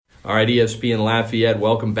All right, ESPN Lafayette,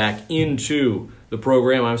 welcome back into the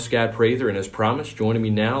program. I'm Scott Prather, and as promised, joining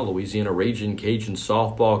me now, Louisiana Ragin Cajun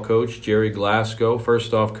softball coach Gerry Glasco.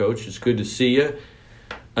 First off, Coach, it's good to see you.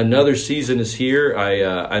 Another season is here.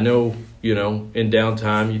 I know, in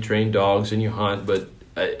downtime you train dogs and you hunt, but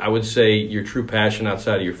I would say your true passion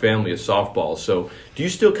outside of your family is softball. So do you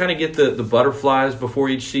still kind of get the butterflies before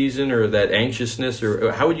each season, or that anxiousness,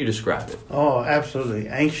 or how would you describe it? Oh, absolutely.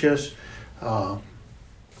 Anxious,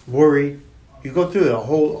 worried. You go through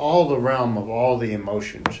all the realm of all the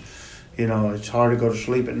emotions. It's hard to go to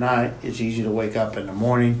sleep at night. It's easy to wake up in the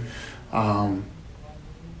morning.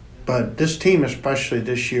 But this team, especially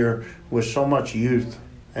this year, with so much youth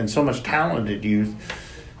and so much talented youth,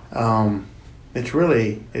 it's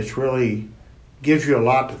really gives you a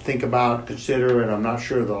lot to think about, consider, and I'm not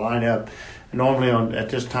sure of the lineup. Normally at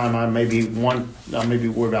this time I may be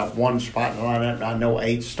worried about one spot in the lineup. I know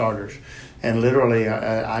 8 starters. And literally,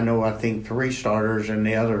 I think 3 starters and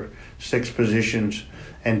the other 6 positions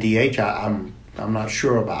and DH I'm not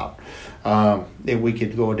sure about. If we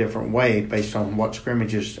could go a different way based on what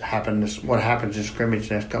scrimmages happen, what happens in scrimmage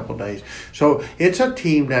next couple of days. So it's a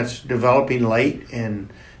team that's developing late,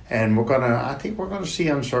 and I think we're gonna see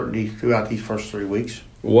uncertainty throughout these first 3 weeks.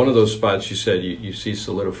 One of those spots you said you see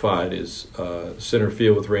solidified is center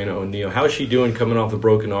field with Raina O'Neal. How is she doing coming off the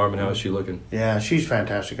broken arm, and how is she looking? Yeah, she's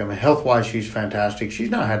fantastic. I mean, health-wise, she's fantastic.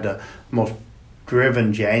 She's not had the most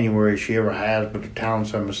driven January she ever has, but the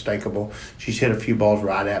talent's unmistakable. She's hit a few balls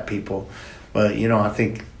right at people. But, I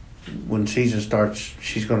think when season starts,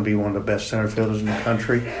 she's going to be one of the best center fielders in the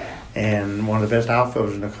country and one of the best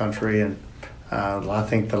outfielders in the country. And I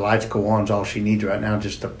think the lights go on is all she needs right now.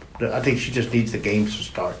 I think she just needs the games to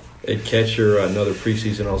start. At catcher, another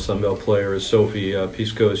preseason All-Sun Belt player is Sophie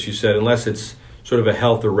Pisco, as you said. Unless it's sort of a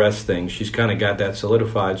health or rest thing, she's kind of got that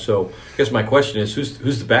solidified. So I guess my question is,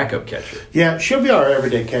 who's the backup catcher? Yeah, she'll be our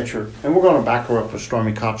everyday catcher, and we're going to back her up with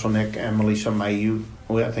Stormy Kotzelnick and Melissa Mayu.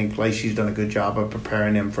 I think Lacey's done a good job of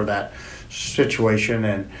preparing them for that situation,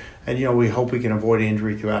 and we hope we can avoid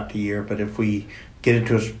injury throughout the year. But if we get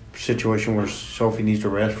into a situation where Sophie needs to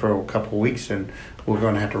rest for a couple of weeks, then we're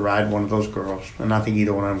going to have to ride one of those girls. And I think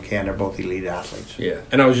either one of them can. They're both elite athletes. Yeah,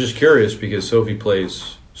 and I was just curious because Sophie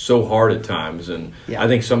plays so hard at times, and I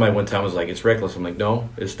think somebody one time was like, it's reckless. I'm like, no,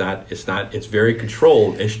 it's not. It's very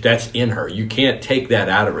controlled. That's in her. You can't take that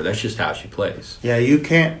out of her. That's just how she plays. Yeah, you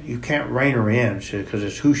can't rein her in because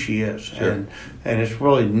it's who she is. Sure. And it's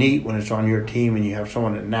really neat when it's on your team and you have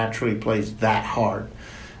someone that naturally plays that hard.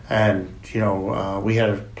 And, we had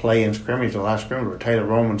a play in scrimmage, the last scrimmage, where Taylor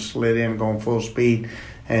Roman slid in going full speed.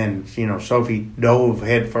 And, Sophie dove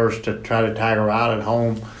head first to try to tag her out at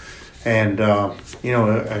home. And,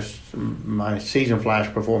 as my season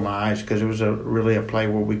flashed before my eyes because it was really a play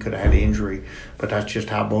where we could have had injury. But that's just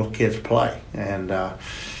how both kids play. And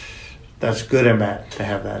that's good and bad to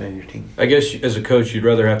have that in your team. I guess as a coach, you'd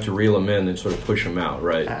rather have to reel them in than sort of push them out,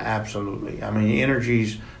 right? Absolutely. I mean,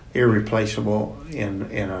 energy's irreplaceable in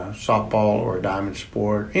a softball or a diamond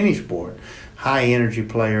sport, any sport. High energy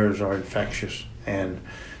players are infectious and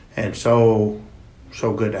so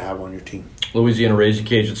good to have on your team. Louisiana Ragin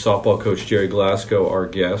Cajun softball coach Gerry Glasco, our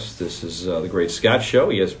guest. This is the Great Scott Show,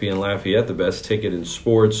 ESPN Lafayette, the best ticket in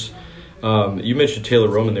sports. You mentioned Taylor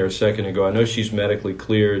Roman there a second ago. I know she's medically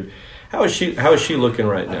cleared. How is she looking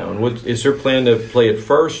right now? And is her plan to play at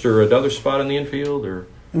first or another spot in the infield? Or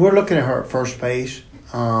we're looking at her at first base.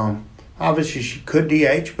 Obviously, she could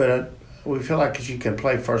DH, but we feel like she can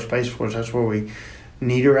play first base for us. That's where we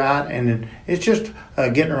need her at, and it's just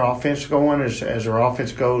getting her offense going. As her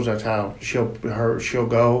offense goes, that's how she'll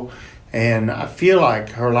go. And I feel like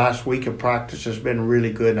her last week of practice has been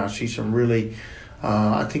really good, and I see some really.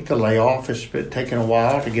 I think the layoff has been taking a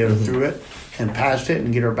while to get her through it and past it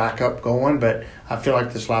and get her back up going. But I feel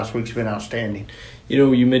like this last week's been outstanding.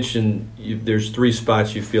 You mentioned there's 3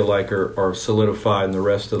 spots you feel like are solidified, and the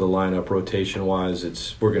rest of the lineup rotation-wise,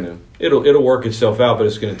 it'll work itself out, but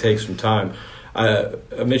it's going to take some time. I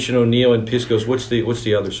mentioned O'Neal and Piscos. What's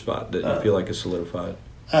the other spot that you feel like is solidified?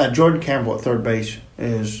 Jordan Campbell at third base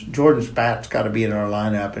Jordan's bat's got to be in our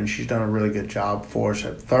lineup, and she's done a really good job for us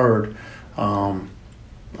at third.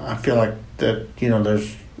 I feel like that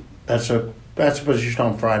that's a position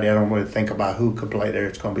on Friday. I don't really think about who could play there.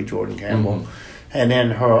 It's going to be Jordan Campbell. Mm-hmm. And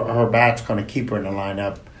then her bat's going to keep her in the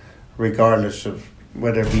lineup regardless of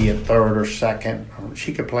whether it be at third or second.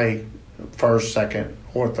 She could play first, second,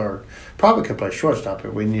 or third. Probably could play shortstop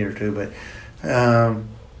if we need her to. But,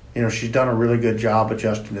 she's done a really good job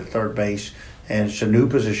adjusting to third base. And it's a new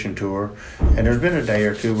position to her. And there's been a day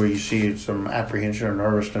or two where you see some apprehension or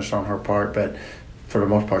nervousness on her part. But for the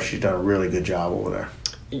most part, she's done a really good job over there.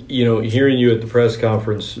 hearing you at the press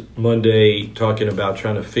conference Monday talking about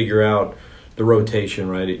trying to figure out the rotation,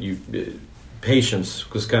 right? Patience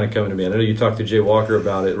was kind of coming to me. I know you talked to Jay Walker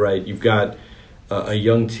about it, right? You've got a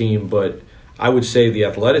young team, but I would say the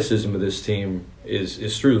athleticism of this team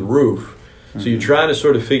is through the roof. Mm-hmm. So you're trying to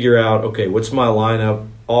sort of figure out, okay, what's my lineup,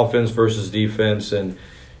 offense versus defense, and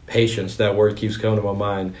patience. That word keeps coming to my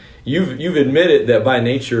mind. You've admitted that by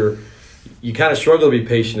nature you kind of struggle to be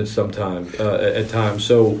patient at times.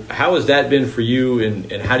 So how has that been for you,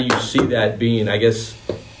 and how do you see that being, I guess,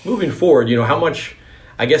 moving forward? How much,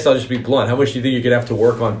 I guess I'll just be blunt, how much do you think you could have to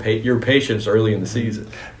work on your patience early in the season?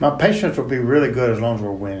 My patience will be really good as long as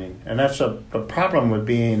we're winning. And that's the problem with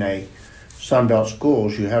being a Sun Belt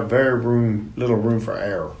schools. You have very little room for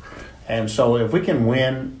error. And so if we can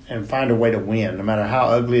win and find a way to win, no matter how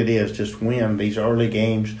ugly it is, just win these early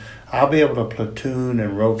games, I'll be able to platoon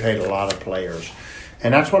and rotate a lot of players.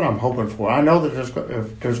 And that's what I'm hoping for. I know that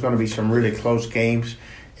there's going to be some really close games,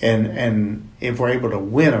 and if we're able to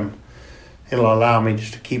win them, it'll allow me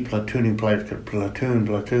just to keep platooning players,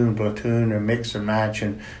 platoon, and mix and match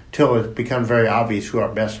until it becomes very obvious who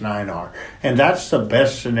our best 9 are. And that's the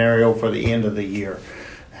best scenario for the end of the year.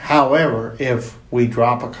 However, if we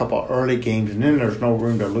drop a couple early games and then there's no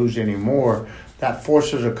room to lose anymore, that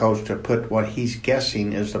forces a coach to put what he's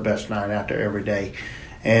guessing is the best 9 out there every day.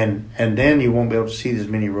 And then you won't be able to see as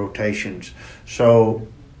many rotations. So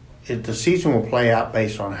the season will play out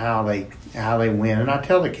based on how they win. And I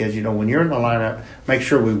tell the kids, when you're in the lineup, make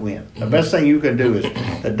sure we win. The best thing you can do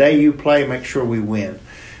is the day you play, make sure we win.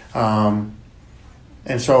 And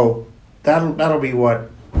so that'll be what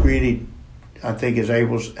really, I think,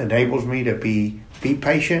 enables me to be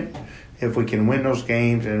patient. If we can win those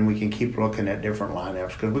games and we can keep looking at different lineups,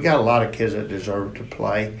 because we got a lot of kids that deserve to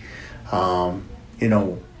play.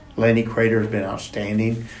 Lenny Crater has been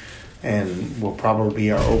outstanding and will probably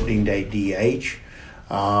be our opening day DH,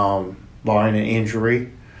 barring an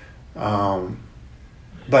injury. But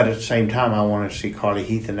at the same time, I want to see Carly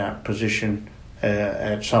Heath in that position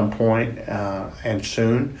at some point and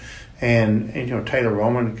soon. And Taylor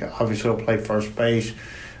Roman obviously will play first base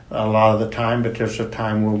a lot of the time, but there's a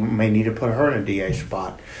time we may need to put her in a DH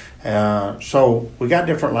spot. So we got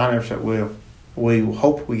different lineups that we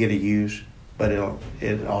hope we get to use, but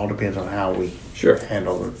it all depends on how we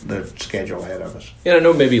handle the schedule ahead of us. Yeah, I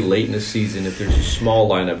know maybe late in the season, if there's a small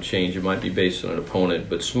lineup change, it might be based on an opponent,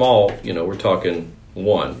 but small, we're talking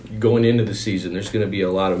one. Going into the season, there's going to be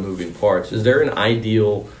a lot of moving parts. Is there an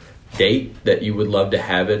ideal date that you would love to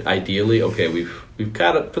have it? Ideally, okay, we've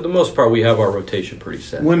got it, for the most part, we have our rotation pretty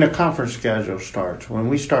set. When the conference schedule starts, when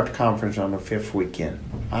we start the conference on the 5th weekend,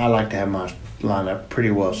 I like to have my lineup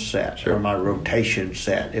pretty well set, or my rotation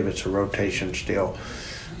set, if it's a rotation still.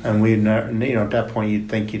 And at that point, you'd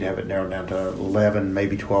think you'd have it narrowed down to 11,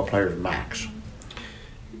 maybe 12 players max.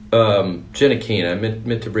 Jenna Keene, I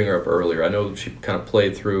meant to bring her up earlier. I know she kind of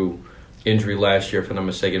played through injury last year, if I'm not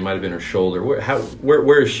mistaken. It might have been her shoulder.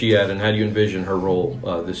 Where is she at, and how do you envision her role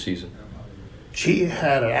this season? She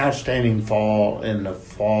had an outstanding fall in the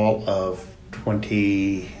fall of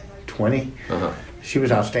 2020. Uh-huh. She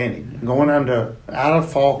was outstanding. Going out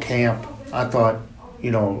of fall camp, I thought,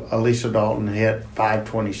 Elisa Dalton hit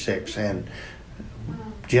 526 and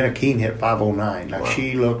Jenna Keene hit 509.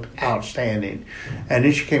 She looked outstanding. And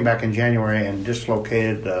then she came back in January and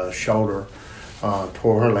dislocated the shoulder,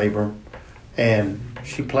 tore her labrum. And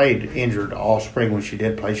she played injured all spring when she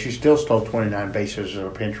did play. She still stole 29 bases as a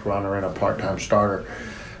pinch runner and a part-time starter.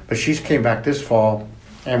 But she came back this fall,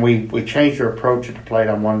 and we changed her approach at the plate.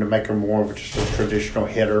 I wanted to make her more of just a traditional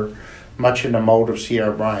hitter, much in the mold of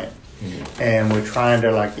Sierra Bryant. Mm-hmm. And we're trying to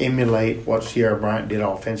emulate what Sierra Bryant did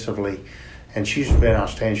offensively. And she's been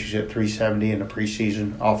outstanding. She's hit 370 in the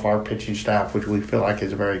preseason off our pitching staff, which we feel like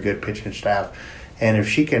is a very good pitching staff. And if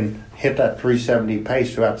she can hit that 370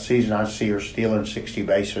 pace throughout the season, I see her stealing 60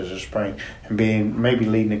 bases this spring and maybe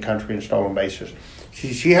leading the country in stolen bases.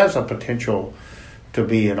 She has the potential to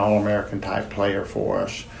be an All-American type player for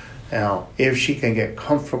us. Now, if she can get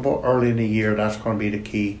comfortable early in the year, that's going to be the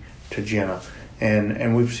key to Jenna.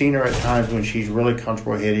 And we've seen her at times when she's really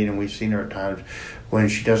comfortable hitting, and we've seen her at times when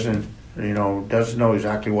she doesn't know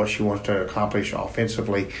exactly what she wants to accomplish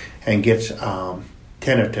offensively and gets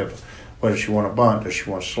tentative. Whether she want to bunt, does she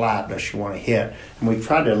want to slap, does she want to hit? And we've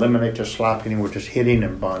tried to eliminate the slapping, and we're just hitting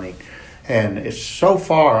and bunting. And it's so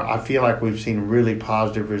far, I feel like we've seen really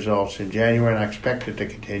positive results in January, and I expect it to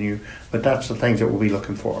continue. But that's the things that we'll be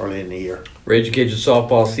looking for early in the year. Ragin Cajun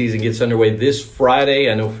softball season gets underway this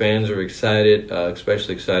Friday. I know fans are excited,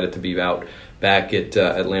 especially excited to be back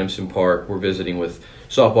at Lamson Park. We're visiting with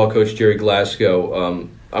softball coach Gerry Glasco.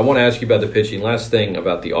 I want to ask you about the pitching. Last thing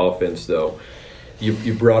about the offense, though.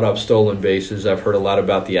 You brought up stolen bases. I've heard a lot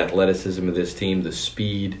about the athleticism of this team, the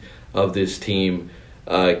speed of this team.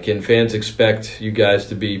 Can fans expect you guys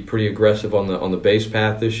to be pretty aggressive on the base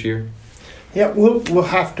path this year? Yeah, we'll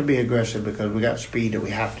have to be aggressive because we got speed that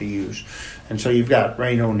we have to use. And so you've got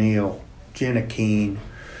Rain O'Neill, Jenna Keene,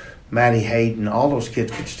 Maddie Hayden. All those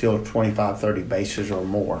kids could steal 25, 30 bases or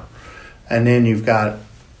more. And then you've got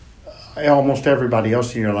almost everybody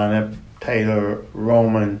else in your lineup, Taylor,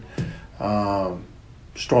 Roman,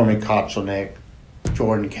 Stormy Kotzelnick,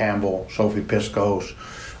 Jordan Campbell, Sophie Piscos,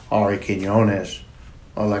 Ari Quinones,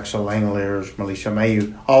 Alexa Langoliers, Melissa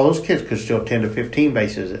Mayu. All those kids could steal 10 to 15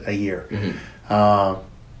 bases a year. Mm-hmm.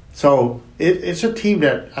 So it's a team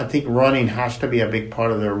that I think running has to be a big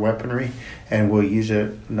part of their weaponry, and we'll use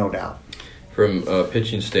it, no doubt. From a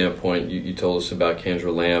pitching standpoint, you told us about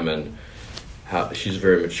Kendra Lamb and how she's a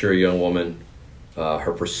very mature young woman.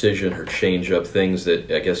 Her precision, her changeup, things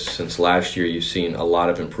that I guess since last year you've seen a lot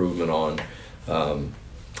of improvement on.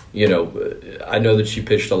 I know that she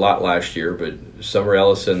pitched a lot last year, but Summer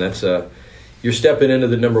Ellison, you're stepping into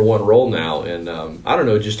the number one role now. And I don't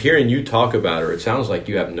know, just hearing you talk about her, it sounds like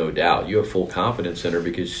you have no doubt. You have full confidence in her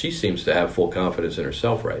because she seems to have full confidence in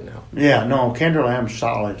herself right now. Yeah, no, Kendra Lamb's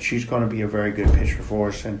solid. She's going to be a very good pitcher for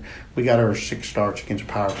us. And we got her 6 starts against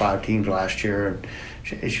Power 5 teams last year, and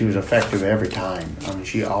she was effective every time. I mean,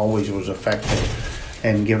 she always was effective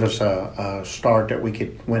and give us a start that we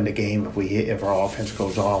could win the game if our offense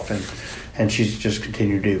goes off. And she's just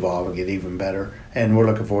continued to evolve and get even better. And we're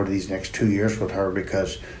looking forward to these next 2 years with her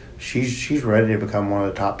because she's ready to become one of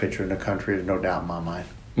the top pitchers in the country. There's no doubt in my mind.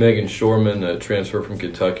 Megan Shorman, a transfer from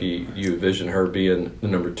Kentucky, you envision her being the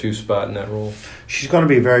number 2 spot in that role? She's going to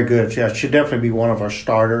be very good. Yeah, she'll definitely be one of our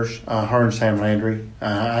starters, her and Sam Landry.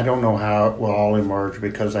 I don't know how it will all emerge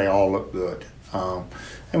because they all look good.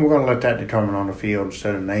 And we're going to let that determine on the field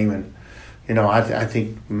instead of naming. I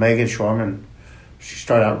think Megan Shorman, she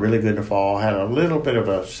started out really good in the fall, had a little bit of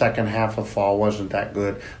a second half of fall, wasn't that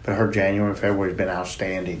good, but her January and February has been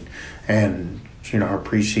outstanding. And, her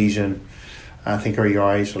preseason, I think her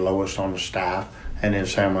ERA is the lowest on the staff. And then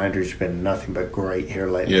Sam Landry's been nothing but great here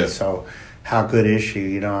lately. Yeah. So how good is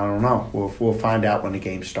she? I don't know. We'll find out when the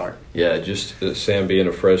games start. Yeah, just Sam being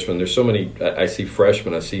a freshman. There's so many. I see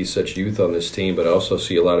freshmen. I see such youth on this team, but I also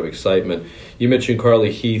see a lot of excitement. You mentioned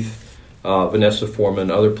Carly Heath, Vanessa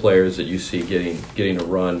Foreman, other players that you see getting a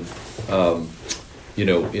run,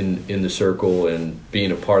 in the circle and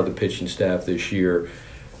being a part of the pitching staff this year.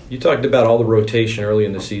 You talked about all the rotation early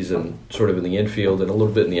in the season, sort of in the infield and a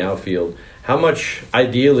little bit in the outfield. How much,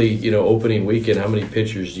 ideally, opening weekend, how many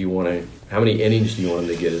pitchers do you want to? How many innings do you want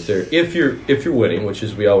them to get? Is there, if you're winning, which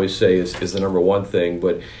is we always say is the number one thing,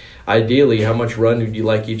 but ideally, how much run would you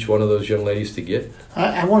like each one of those young ladies to get?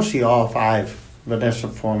 I want to see all 5: Vanessa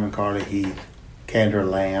Foreman, Carly Heath, Kendra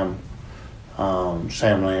Lamb,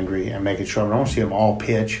 Sam Landry, and Megan Shorman. I want to see them all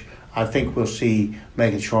pitch. I think we'll see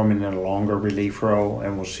Megan Shorman in a longer relief role,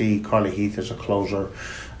 and we'll see Carly Heath as a closer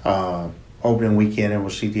opening weekend, and we'll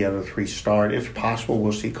see the other 3 start. It's possible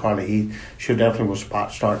we'll see Carly Heath. She'll definitely will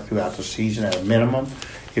start throughout the season at a minimum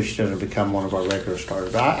if she doesn't become one of our regular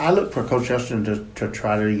starters. But I look for Coach Justin to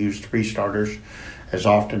try to use 3 starters as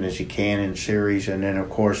often as he can in series. And then, of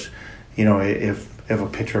course, if a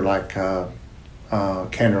pitcher like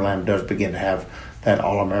Kendra Lamb does begin to have that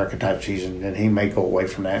All-American type season, then he may go away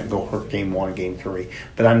from that and go hurt game 1, game 3.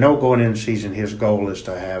 But I know going into the season, his goal is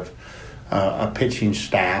to have a pitching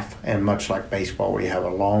staff, and much like baseball, where you have a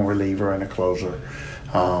long reliever and a closer,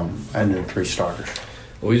 and then 3 starters.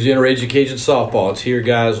 Louisiana Ragin Cajun softball. It's here,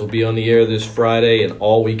 guys. We'll be on the air this Friday and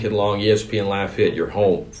all weekend long. ESPN Lafayette, your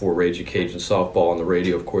home for Ragin Cajun softball on the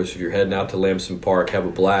radio. Of course, if you're heading out to Lamson Park, have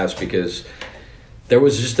a blast because there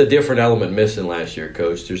was just a different element missing last year,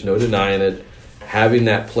 Coach. There's no denying it. Having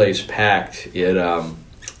that place packed,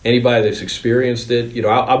 anybody that's experienced it,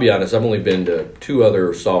 I'll be honest, I've only been to 2 other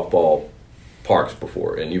softball parks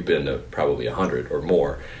before, and you've been to probably 100 or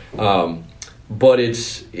more. But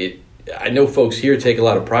I know folks here take a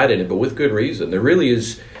lot of pride in it, but with good reason. There really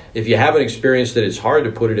is, if you haven't experienced it, it's hard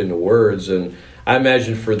to put it into words. And I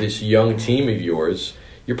imagine for this young team of yours,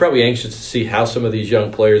 you're probably anxious to see how some of these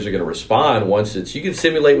young players are going to respond once you can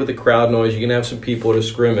simulate with the crowd noise, you can have some people at a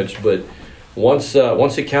scrimmage, but once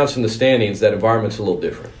it counts in the standings, that environment's a little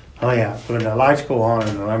different. Oh, yeah. When the lights go on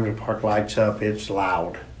and the Lamson Park lights up, it's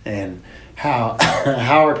loud. And how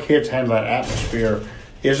our kids handle that atmosphere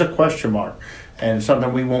is a question mark, and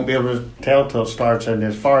something we won't be able to tell till it starts. And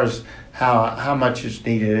as far as how much it's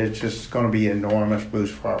needed, it's just going to be an enormous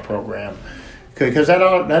boost for our program, because that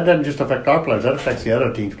doesn't just affect our players, that affects the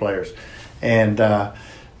other team's players. And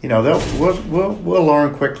we'll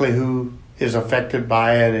learn quickly who is affected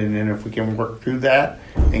by it, and then if we can work through that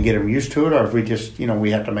and get them used to it, or if we just,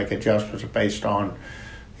 we have to make adjustments based on,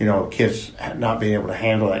 kids not being able to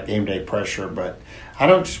handle that game day pressure. But I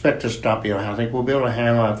don't expect us not be able to handle it. I think we'll be able to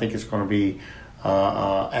handle it. I think it's going to be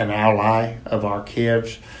an ally of our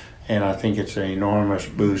kids, and I think it's an enormous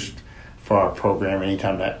boost for our program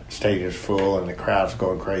anytime that stadium is full and the crowd's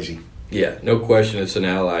going crazy. Yeah, no question it's an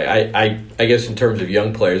ally. I guess in terms of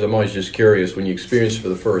young players, I'm always just curious, when you experience it for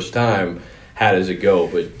the first time, how does it go?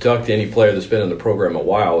 But talk to any player that's been in the program a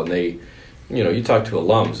while, and they, you talk to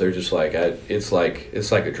alums, they're just like, it's like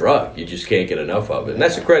a drug. You just can't get enough of it. And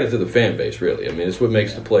that's a credit to the fan base, really. I mean, it's what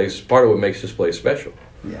makes the place, part of what makes this place special.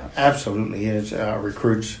 Yeah, absolutely. It's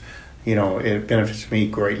recruits, it benefits me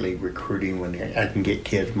greatly recruiting when I can get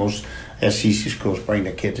kids. Most SEC schools bring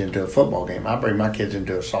their kids into a football game. I bring my kids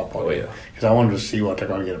into a softball game because I want them to see what they're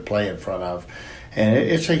going to get to play in front of. And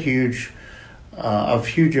it's a huge, of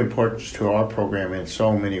huge importance to our program in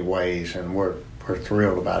so many ways, and we're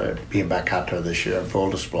thrilled about it being back out there this year in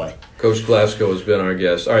full display. Coach Glasco has been our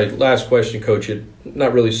guest. All right, last question, Coach.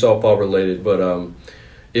 Not really softball related, but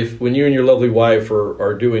when you and your lovely wife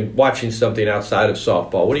are watching something outside of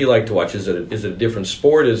softball, what do you like to watch? Is it a different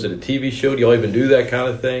sport? Is it a TV show? Do y'all even do that kind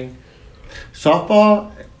of thing?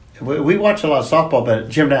 Softball, we watch a lot of softball, but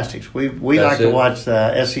gymnastics. We like to watch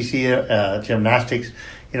the SEC gymnastics.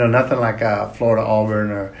 Nothing like Florida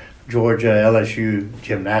Auburn or Georgia LSU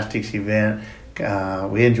gymnastics event.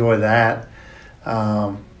 We enjoy that.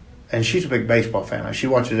 And she's a big baseball fan. She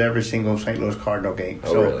watches every single St. Louis Cardinal game.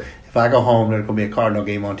 Oh, really? If I go home, there's going to be a Cardinal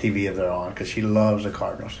game on TV if they're on, because she loves the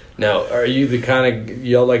Cardinals. Now, are you the kind of,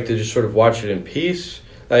 y'all like to just sort of watch it in peace?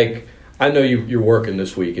 Like, I know you're working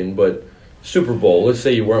this weekend, but Super Bowl, let's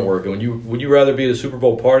say you weren't working. Would you rather be at a Super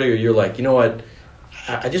Bowl party, or you're like, you know what,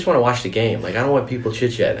 I just want to watch the game. Like, I don't want people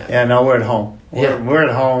chit-chatting. Yeah, no, we're at home. We're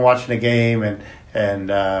at home watching the game and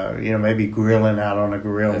maybe grilling out on the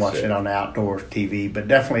grill, watching it on the outdoor TV, but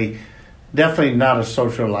definitely not a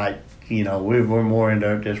social like. We're more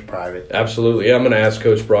into just private. Absolutely. Yeah, I'm going to ask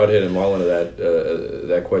Coach Broadhead and Marlon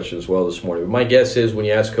that question as well this morning. But my guess is when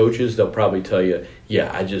you ask coaches, they'll probably tell you,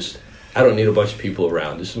 I don't need a bunch of people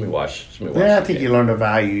around. Just let me watch. I think you learn to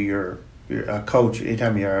value your coach.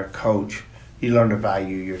 Anytime you're a coach, you learn to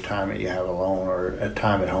value your time that you have alone or a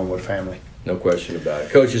time at home with family. No question about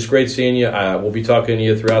it. Coach, it's great seeing you. We'll be talking to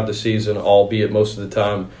you throughout the season, albeit most of the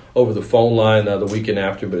time over the phone line the weekend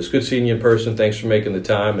after. But it's good seeing you in person. Thanks for making the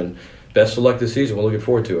time, and best of luck this season. We're looking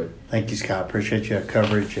forward to it. Thank you, Scott. Appreciate your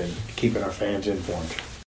coverage and keeping our fans informed.